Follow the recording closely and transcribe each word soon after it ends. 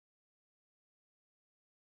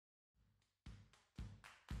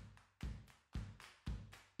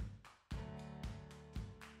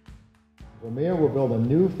Vermeer will build a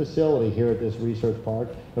new facility here at this research park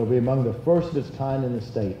that will be among the first of its kind in the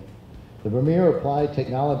state. The Vermeer Applied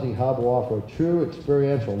Technology Hub will offer a true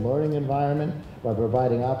experiential learning environment by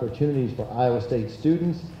providing opportunities for Iowa State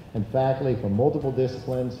students and faculty from multiple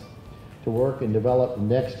disciplines to work and develop the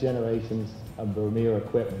next generations of Vermeer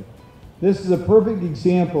equipment. This is a perfect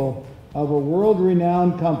example of a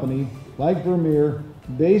world-renowned company like Vermeer,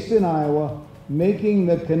 based in Iowa, making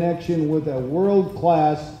the connection with a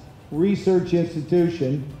world-class research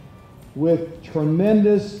institution with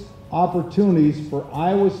tremendous opportunities for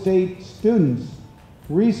Iowa State students,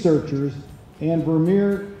 researchers, and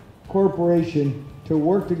Vermeer Corporation to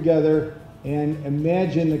work together and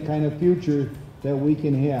imagine the kind of future that we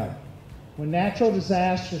can have. When natural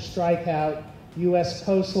disasters strike out U.S.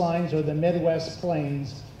 coastlines or the Midwest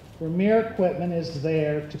plains, Vermeer equipment is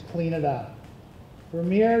there to clean it up.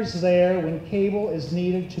 Vermeer is there when cable is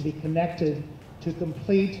needed to be connected to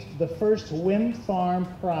complete the first wind farm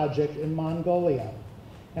project in Mongolia,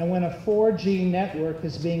 and when a 4G network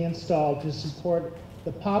is being installed to support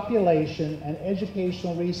the population and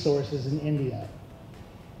educational resources in India.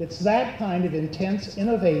 It's that kind of intense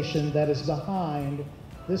innovation that is behind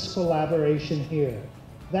this collaboration here.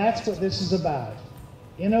 That's what this is about,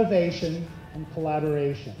 innovation and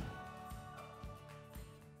collaboration.